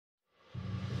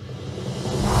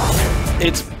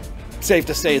It's safe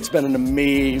to say it's been an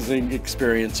amazing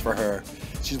experience for her.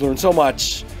 She's learned so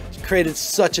much, she's created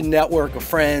such a network of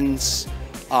friends,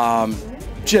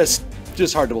 just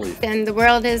hard to believe. And the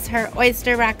world is her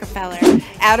oyster Rockefeller.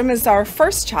 Adam is our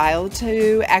first child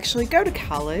to actually go to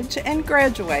college and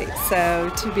graduate.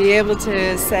 So to be able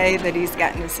to say that he's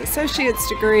gotten his associate's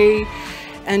degree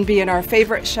and being our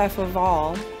favorite chef of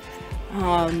all,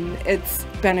 it's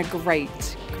been a great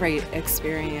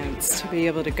experience to be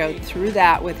able to go through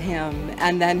that with him,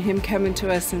 and then him coming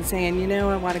to us and saying, you know,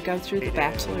 I want to go through the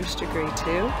bachelor's degree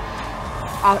too.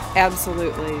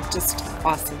 Absolutely, just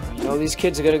awesome. You know, these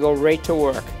kids are going to go right to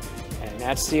work, and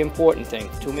that's the important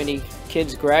thing. Too many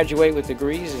kids graduate with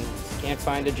degrees and can't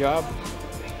find a job.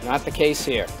 Not the case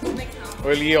here.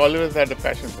 Well, he always had a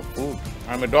passion for food.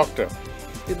 I'm a doctor.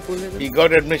 He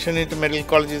got admission into medical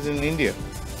colleges in India.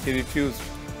 He refused.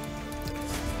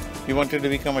 He wanted to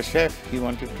become a chef. He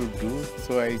wanted to do,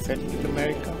 so I sent him to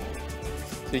America.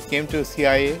 So he came to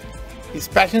CIA. His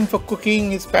passion for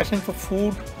cooking, his passion for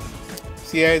food,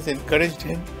 CIA has encouraged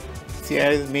him.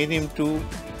 CIA has made him to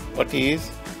what he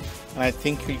is. And I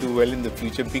think he'll do well in the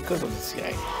future because of the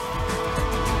CIA.